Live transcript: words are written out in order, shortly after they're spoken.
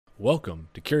Welcome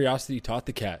to Curiosity Taught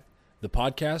the Cat, the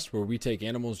podcast where we take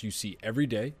animals you see every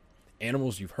day,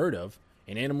 animals you've heard of,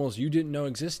 and animals you didn't know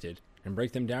existed, and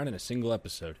break them down in a single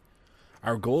episode.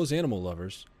 Our goal as animal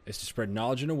lovers is to spread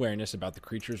knowledge and awareness about the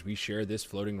creatures we share this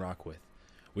floating rock with.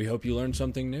 We hope you learned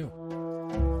something new.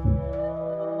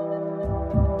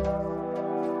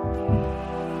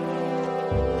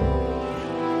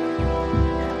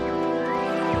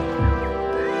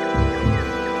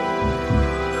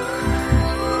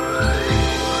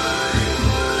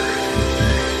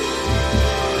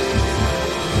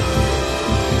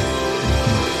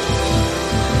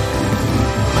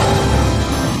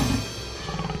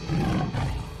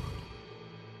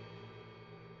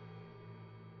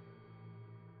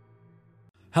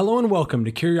 Hello and welcome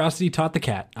to Curiosity Taught the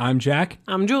Cat. I'm Jack.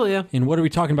 I'm Julia. And what are we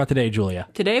talking about today, Julia?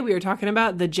 Today we are talking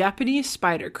about the Japanese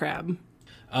spider crab.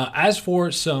 As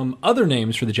for some other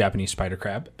names for the Japanese spider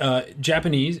crab,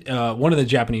 one of the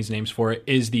Japanese names for it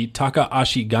is the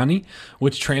Takaashigani,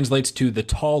 which translates to the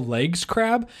tall legs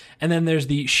crab. And then there's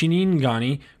the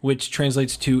Shinigani, which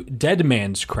translates to dead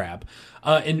man's crab.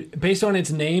 And based on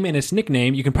its name and its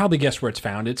nickname, you can probably guess where it's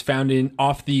found. It's found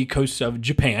off the coasts of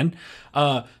Japan.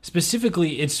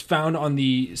 Specifically, it's found on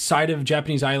the side of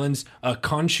Japanese islands,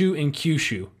 Honshu and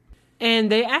Kyushu.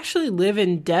 And they actually live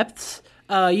in depths,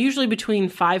 usually between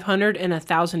 500 and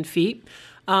 1,000 feet.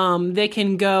 They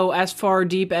can go as far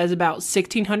deep as about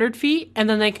 1,600 feet, and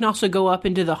then they can also go up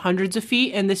into the hundreds of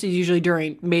feet, and this is usually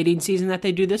during mating season that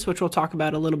they do this, which we'll talk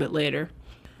about a little bit later.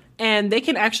 And they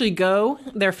can actually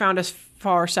they're found as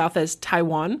far south as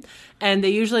Taiwan, and they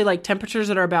usually like temperatures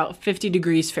that are about 50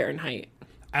 degrees Fahrenheit.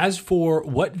 As for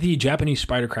what the Japanese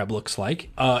spider crab looks like,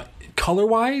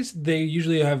 color-wise, they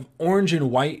usually have orange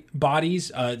and white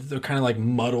bodies. They're kind of like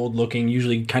muddled looking,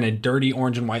 usually kind of dirty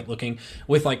orange and white looking,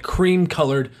 with like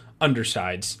cream-colored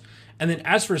undersides. And then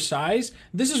as for size,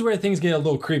 this is where things get a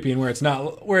little creepy and where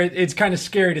it's kind of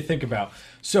scary to think about.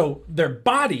 So their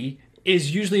body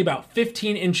is usually about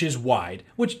 15 inches wide,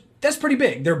 which that's pretty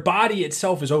big. Their body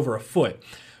itself is over a foot.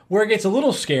 Where it gets a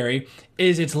little scary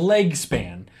is its leg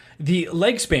span. The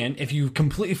leg span, if you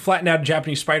completely flatten out a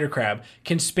Japanese spider crab,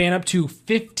 can span up to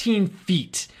 15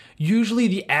 feet. Usually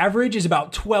the average is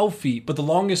about 12 feet, but the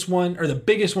longest one, or the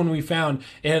biggest one we found,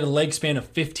 it had a leg span of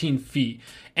 15 feet.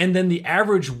 And then the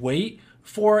average weight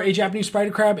for a Japanese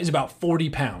spider crab is about 40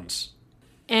 pounds.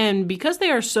 And because they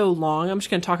are so long, I'm just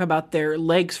going to talk about their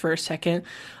legs for a second.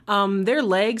 Their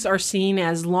legs are seen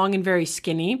as long and very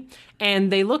skinny,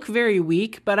 and they look very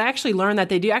weak, but I actually learned that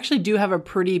they do have a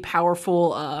pretty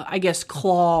powerful,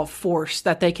 claw force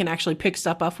that they can actually pick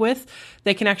stuff up with.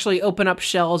 They can actually open up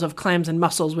shells of clams and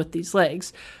mussels with these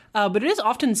legs. But it is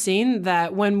often seen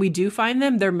that when we do find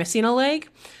them, they're missing a leg.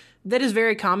 That is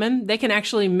very common. They can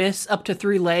actually miss up to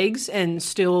 3 legs and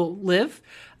still live.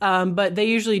 But they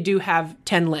usually do have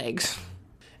 10 legs.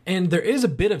 And there is a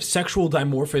bit of sexual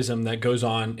dimorphism that goes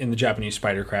on in the Japanese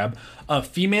spider crab.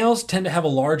 Females tend to have a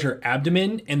larger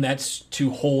abdomen, and that's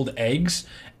to hold eggs.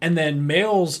 And then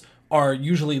males are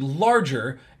usually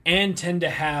larger and tend to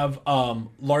have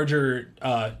larger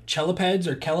chelipeds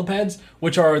or chelipeds,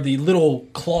 which are the little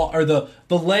claw or the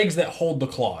legs that hold the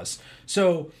claws.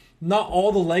 So not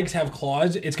all the legs have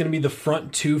claws. It's going to be the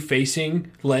front 2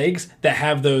 facing legs that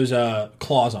have those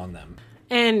claws on them.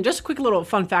 And just a quick little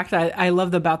fun fact that I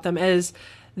loved about them is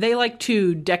they like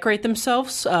to decorate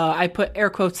themselves. I put air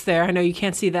quotes there. I know you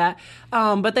can't see that.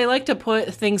 But they like to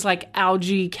put things like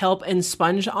algae, kelp, and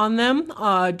sponge on them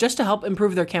just to help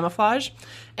improve their camouflage.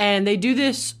 And they do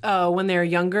this when they're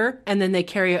younger, and then they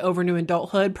carry it over into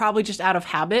adulthood, probably just out of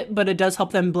habit, but it does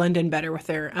help them blend in better with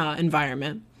their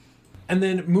environment. And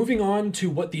then moving on to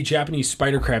what the Japanese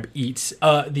spider crab eats.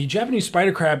 The Japanese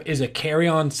spider crab is a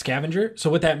carrion scavenger. So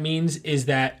what that means is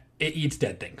that it eats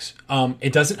dead things.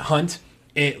 It doesn't hunt.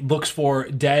 It looks for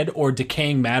dead or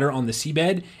decaying matter on the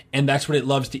seabed, and that's what it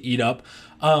loves to eat up.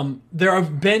 There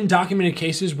have been documented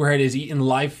cases where it has eaten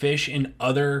live fish and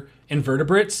other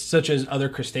invertebrates, such as other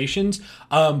crustaceans,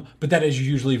 but that is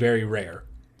usually very rare.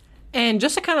 And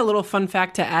just a kind of little fun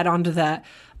fact to add on to that,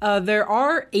 there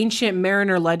are ancient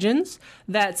mariner legends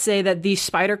that say that these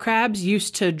spider crabs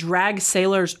used to drag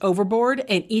sailors overboard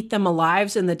and eat them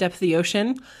alive in the depth of the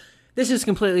ocean. This is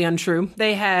completely untrue.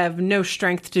 They have no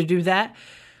strength to do that.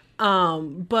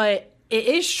 But it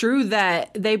is true that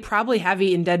they probably have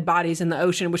eaten dead bodies in the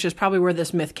ocean, which is probably where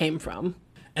this myth came from.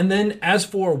 And then as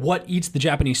for what eats the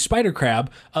Japanese spider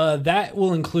crab, that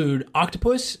will include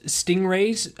octopus,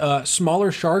 stingrays,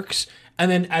 smaller sharks, and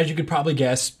then, as you could probably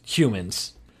guess,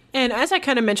 humans. And as I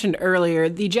kind of mentioned earlier,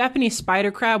 the Japanese spider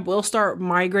crab will start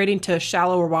migrating to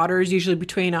shallower waters, usually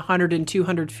between 100 and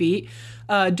 200 feet.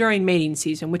 during mating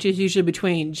season, which is usually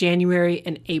between January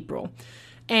and April.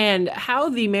 And how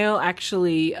the male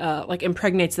actually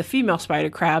impregnates the female spider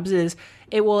crabs is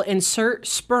it will insert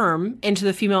sperm into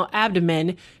the female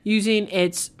abdomen using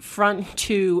its front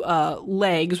two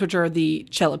legs, which are the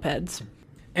chelipeds.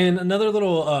 And another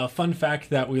little fun fact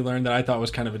that we learned that I thought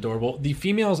was kind of adorable, the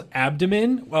female's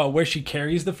abdomen, where she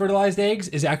carries the fertilized eggs,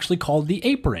 is actually called the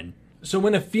apron. So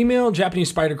when a female Japanese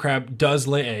spider crab does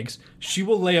lay eggs, she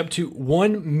will lay up to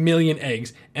 1 million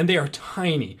eggs, and they are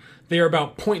tiny. They are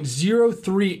about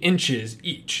 0.03 inches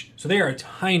each. So they are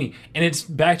tiny. And it's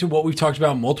back to what we've talked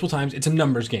about multiple times. It's a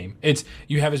numbers game. It's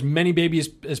you have as many babies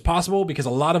as possible because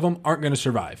a lot of them aren't going to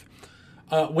survive.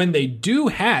 When they do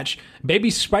hatch, baby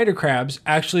spider crabs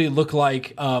actually look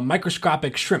like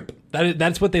microscopic shrimp.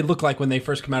 That's what they look like when they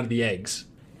first come out of the eggs.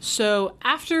 So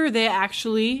after they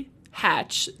actually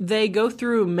hatch, they go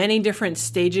through many different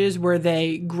stages where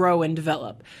they grow and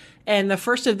develop. And the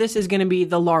first of this is going to be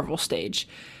the larval stage.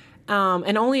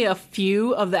 And only a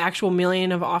few of the actual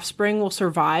million of offspring will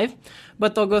survive,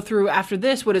 but they'll go through after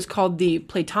this what is called the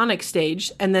platonic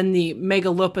stage and then the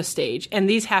megalopa stage, and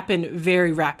these happen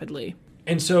very rapidly.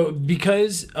 And so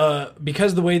because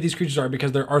the way these creatures are,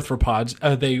 because they're arthropods,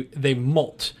 they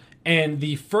molt. And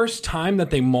the first time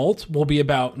that they molt will be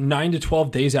about 9 to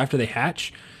 12 days after they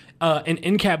hatch. And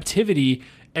in captivity,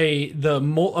 the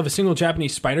molt of a single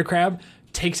Japanese spider crab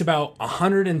takes about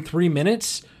 103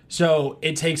 minutes. So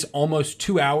it takes almost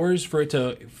 2 hours for it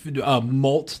to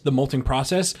molt, the molting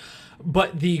process.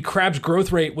 But the crab's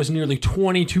growth rate was nearly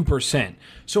 22%.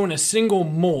 So in a single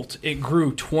molt, it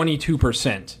grew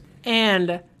 22%.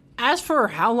 And as for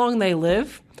how long they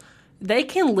live, they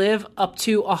can live up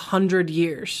to 100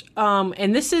 years.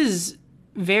 And this is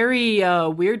very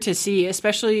weird to see,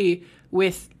 especially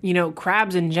with,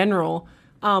 crabs in general.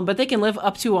 But they can live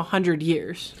up to 100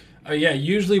 years. Yeah,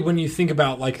 usually when you think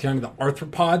about kind of the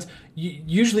arthropods,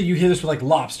 usually you hear this with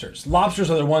lobsters.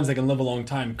 Lobsters are the ones that can live a long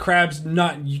time. Crabs,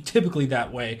 not typically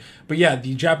that way. But yeah,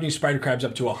 the Japanese spider crab's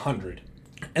up to 100.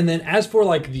 And then as for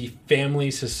the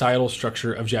family societal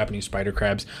structure of Japanese spider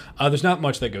crabs, there's not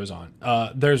much that goes on.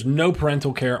 There's no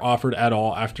parental care offered at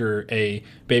all after a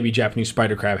baby Japanese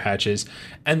spider crab hatches.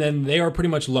 And then they are pretty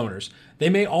much loners. They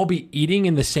may all be eating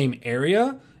in the same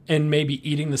area and maybe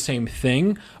eating the same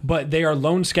thing, but they are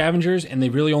lone scavengers and they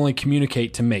really only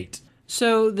communicate to mate.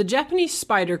 So the Japanese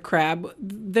spider crab,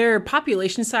 their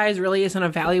population size really isn't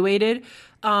evaluated,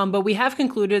 but we have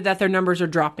concluded that their numbers are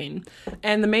dropping.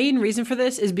 And the main reason for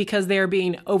this is because they are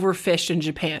being overfished in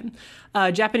Japan.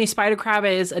 Japanese spider crab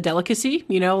is a delicacy.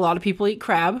 A lot of people eat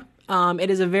crab. It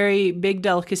is a very big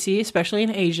delicacy, especially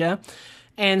in Asia.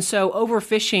 And so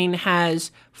overfishing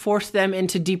has forced them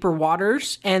into deeper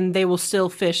waters, and they will still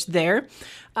fish there.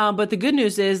 But the good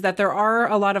news is that there are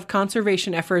a lot of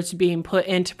conservation efforts being put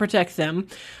in to protect them.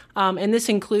 And this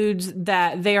includes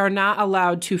that they are not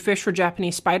allowed to fish for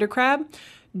Japanese spider crab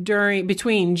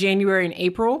between January and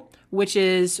April, which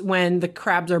is when the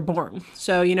crabs are born.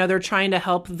 So, they're trying to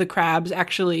help the crabs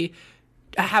actually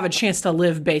have a chance to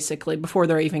live, basically, before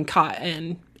they're even caught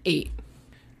and ate.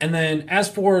 And then as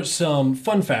for some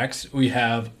fun facts we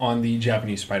have on the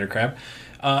Japanese spider crab,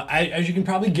 as you can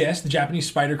probably guess, the Japanese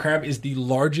spider crab is the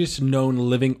largest known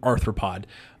living arthropod.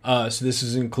 So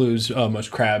this includes most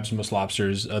crabs, most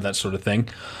lobsters, that sort of thing.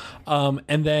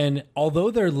 And then although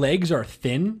their legs are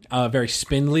thin, very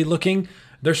spindly looking,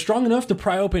 they're strong enough to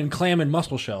pry open clam and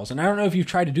mussel shells. And I don't know if you've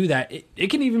tried to do that.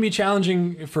 It can even be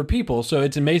challenging for people, so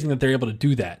it's amazing that they're able to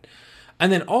do that.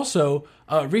 And then also,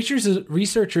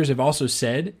 researchers have also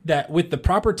said that with the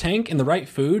proper tank and the right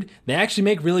food, they actually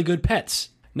make really good pets.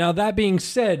 Now, that being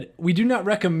said, we do not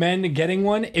recommend getting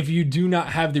one if you do not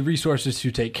have the resources to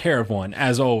take care of one,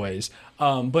 as always.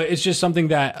 But it's just something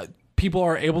that people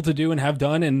are able to do and have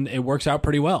done, and it works out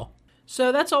pretty well.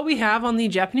 So that's all we have on the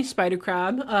Japanese spider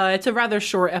crab. It's a rather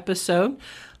short episode,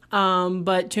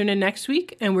 but tune in next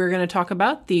week, and we're going to talk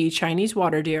about the Chinese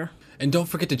water deer. And don't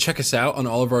forget to check us out on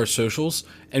all of our socials,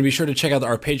 and be sure to check out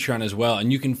our Patreon as well.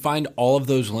 And you can find all of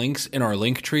those links in our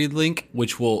Linktree link,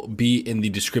 which will be in the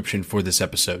description for this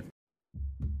episode.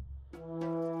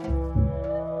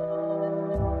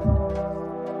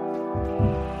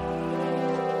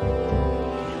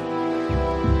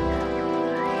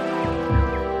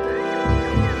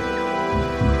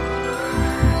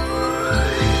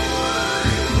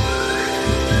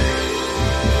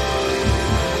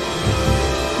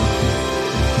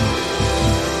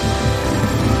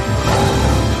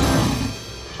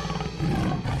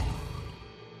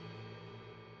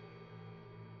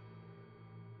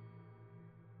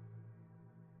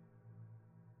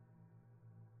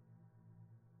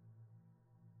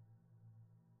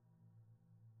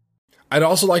 I'd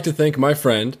also like to thank my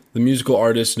friend, the musical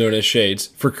artist known as Shades,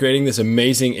 for creating this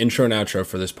amazing intro and outro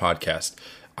for this podcast.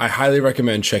 I highly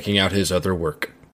recommend checking out his other work.